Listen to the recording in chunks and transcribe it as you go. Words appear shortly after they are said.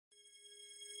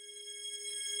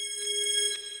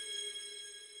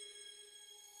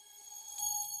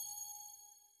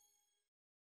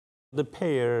the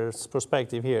payer's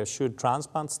perspective here, should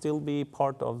transplant still be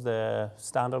part of the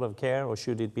standard of care, or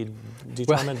should it be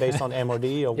determined based on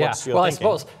MRD, or what's your thinking? Well, I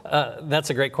suppose that's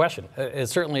a great question. It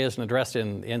certainly isn't addressed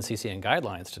in NCCN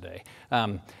guidelines today.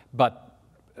 But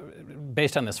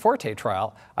based on this Forte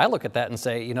trial, I look at that and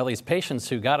say, you know, these patients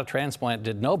who got a transplant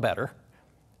did no better,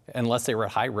 unless they were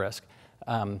at high risk,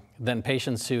 than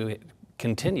patients who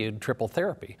continued triple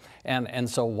therapy. And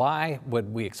so why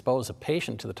would we expose a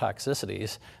patient to the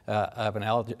toxicities of an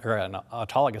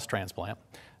autologous transplant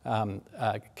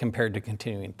compared to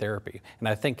continuing therapy? And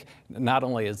I think not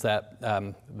only is that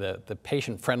the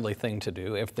patient-friendly thing to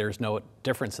do if there's no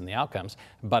difference in the outcomes,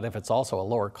 but if it's also a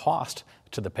lower cost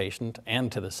to the patient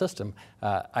and to the system,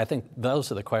 I think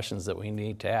those are the questions that we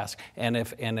need to ask. And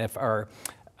if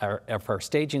our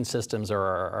staging systems or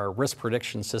our risk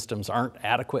prediction systems aren't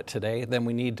adequate today, then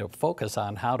we need to focus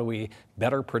on how do we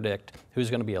better predict who's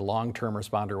going to be a long-term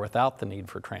responder without the need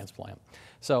for transplant.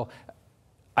 So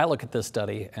I look at this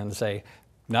study and say,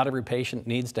 not every patient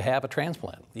needs to have a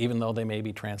transplant, even though they may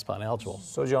be transplant eligible.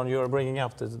 So John, you're bringing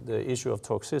up the issue of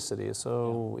toxicity.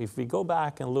 So if we go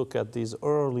back and look at these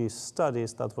early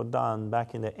studies that were done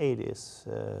back in the 80s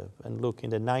and look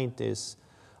in the 90s,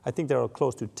 I think there are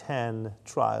close to 10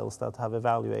 trials that have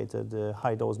evaluated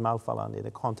high-dose melphalan in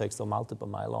the context of multiple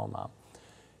myeloma.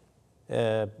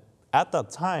 At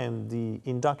that time, the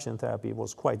induction therapy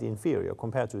was quite inferior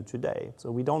compared to today.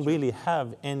 So we don't really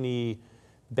have any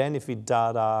benefit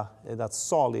data that's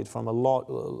solid from a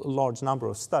large number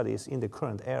of studies in the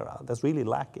current era. That's really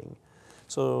lacking.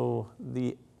 So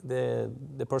the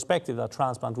perspective that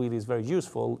transplant really is very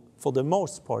useful, for the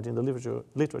most part in the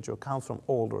literature comes from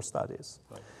older studies.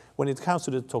 Right. When it comes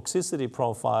to the toxicity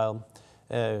profile,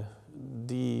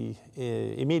 the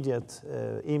immediate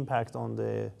impact on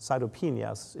the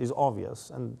cytopenias is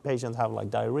obvious, and patients have like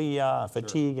diarrhea,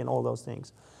 fatigue, and all those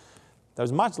things.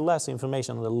 There's much less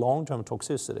information on the long-term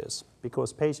toxicities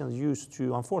because patients used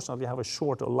to, unfortunately, have a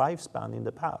shorter lifespan in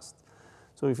the past.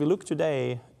 So if you look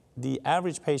today, the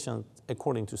average patient,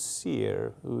 according to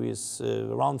SEER, who is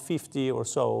around 50 or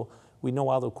so, with no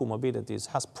other comorbidities,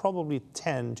 has probably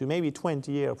 10 to maybe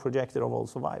 20-year projected overall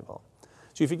survival.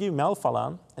 So if you give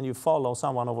melphalan and you follow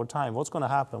someone over time, what's going to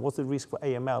happen? What's the risk for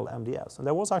AML, MDS? And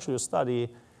there was actually a study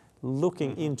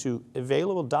looking into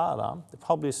available data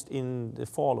published in the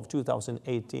fall of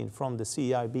 2018 from the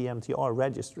CI-BMTR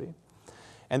registry.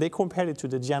 And they compared it to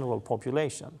the general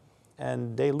population.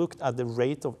 And they looked at the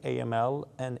rate of AML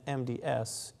and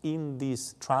MDS in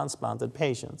these transplanted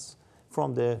patients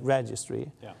from the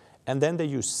registry. Yeah. And then they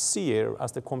use SEER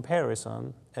as the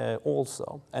comparison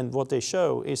also. And what they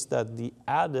show is that the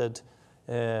added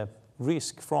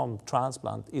risk from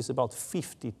transplant is about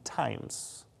 50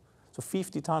 times. So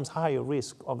 50 times higher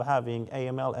risk of having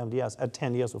AML, MDS at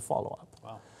 10 years of follow-up.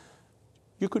 Wow.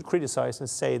 You could criticize and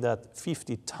say that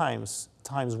 50 times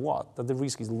what? That the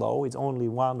risk is low, it's only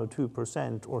 1 or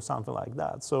 2% or something like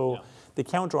that. So yeah. The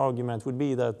counter-argument would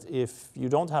be that if you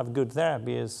don't have good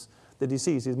therapies, the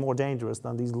disease is more dangerous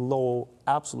than these low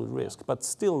absolute risk. Yeah. But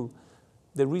still,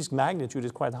 the risk magnitude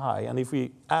is quite high. And if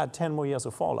we add 10 more years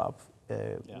of follow-up,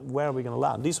 where are we going to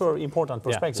land? These are important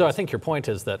perspectives. Yeah. So I think your point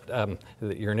is that,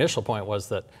 your initial point was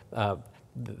that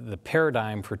the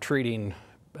paradigm for treating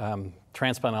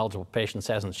transplant-eligible patients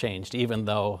hasn't changed, even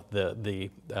though the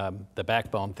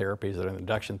backbone therapies or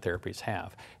induction therapies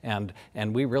have. And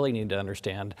we really need to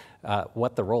understand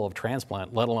what the role of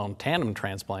transplant, let alone tandem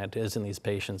transplant, is in these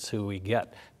patients who we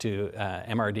get to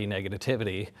MRD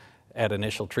negativity at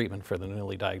initial treatment for the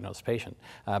newly diagnosed patient.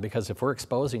 Because if we're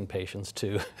exposing patients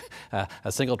to a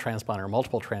single transplant or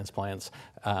multiple transplants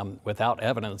without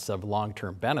evidence of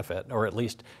long-term benefit, or at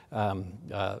least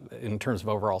in terms of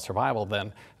overall survival,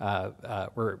 then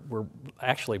we're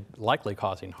actually likely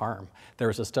causing harm. There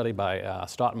was a study by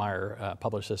Stottmeyer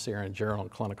published this year in Journal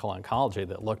of Clinical Oncology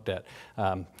that looked at,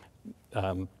 I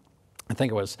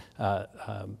think it was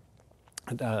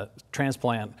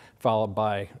transplant followed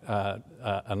by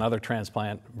another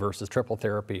transplant versus triple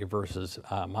therapy versus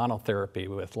monotherapy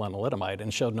with lenalidomide,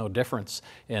 and showed no difference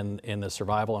in the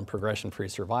survival and progression-free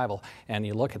survival. And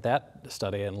you look at that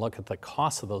study and look at the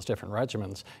cost of those different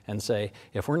regimens and say,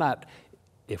 if we're not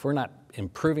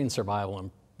improving survival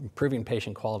and improving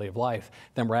patient quality of life,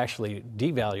 then we're actually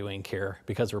devaluing care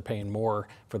because we're paying more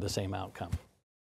for the same outcome.